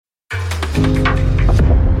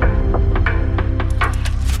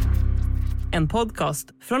En podcast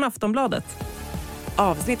från Aftonbladet.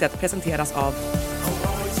 Avsnittet presenteras av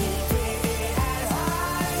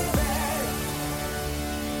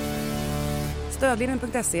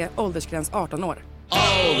stödlinjen.se, åldersgräns 18 år.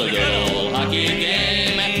 Oh, the good old hockey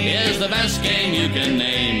game is the best game you can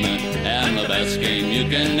name. And the best game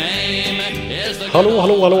you can name is the...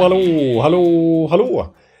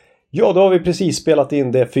 Hallå! Ja, då har vi precis spelat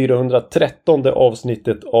in det 413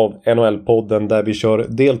 avsnittet av NHL-podden där vi kör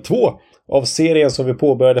del 2 av serien som vi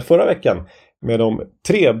påbörjade förra veckan med de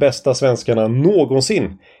 3 bästa svenskarna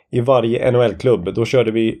någonsin i varje NHL-klubb. Då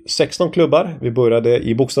körde vi 16 klubbar. Vi började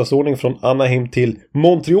i bokstavsordning från Anaheim till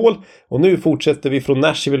Montreal. Och nu fortsätter vi från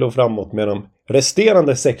Nashville och framåt med de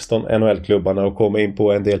resterande 16 NHL-klubbarna och kommer in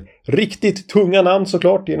på en del riktigt tunga namn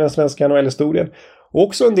såklart i den svenska NHL-historien. Och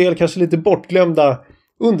också en del kanske lite bortglömda,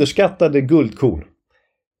 underskattade guldkorn.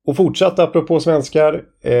 Och fortsatt apropå svenskar,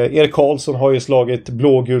 Erik Karlsson har ju slagit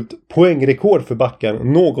blågult poängrekord för backar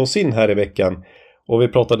någonsin här i veckan. Och vi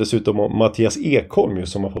pratade dessutom om Mattias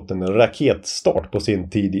Ekholms som har fått en raketstart på sin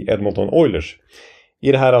tid i Edmonton Oilers.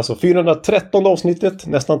 I det här alltså 413 avsnittet,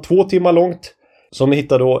 nästan 2 timmar långt, som ni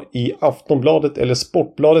hittar då i Aftonbladet eller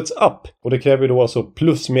Sportbladets app. Och det kräver då alltså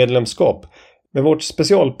plusmedlemskap. Men vårt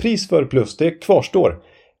specialpris för plus, det kvarstår.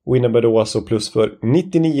 Och innebär då alltså plus för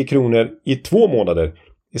 99 kronor i 2 månader.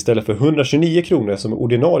 Istället för 129 kronor som är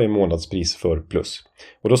ordinarie månadspris för plus.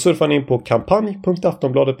 Och då surfar ni in på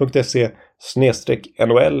kampanj.aftonbladet.se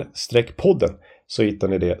 /nhl-podden så hittar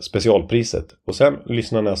ni det specialpriset. Och sen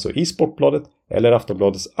lyssnar ni alltså i Sportbladet eller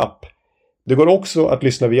Aftonbladets app. Det går också att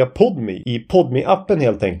lyssna via Podme i Podme-appen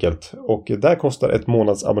helt enkelt. Och där kostar ett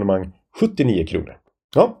månadsabonnemang 79 kronor.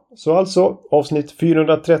 Ja, så alltså avsnitt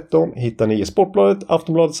 413 hittar ni i Sportbladet,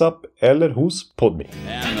 Aftonbladets app eller hos Podme.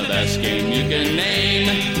 And the best game you can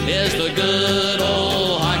name is the good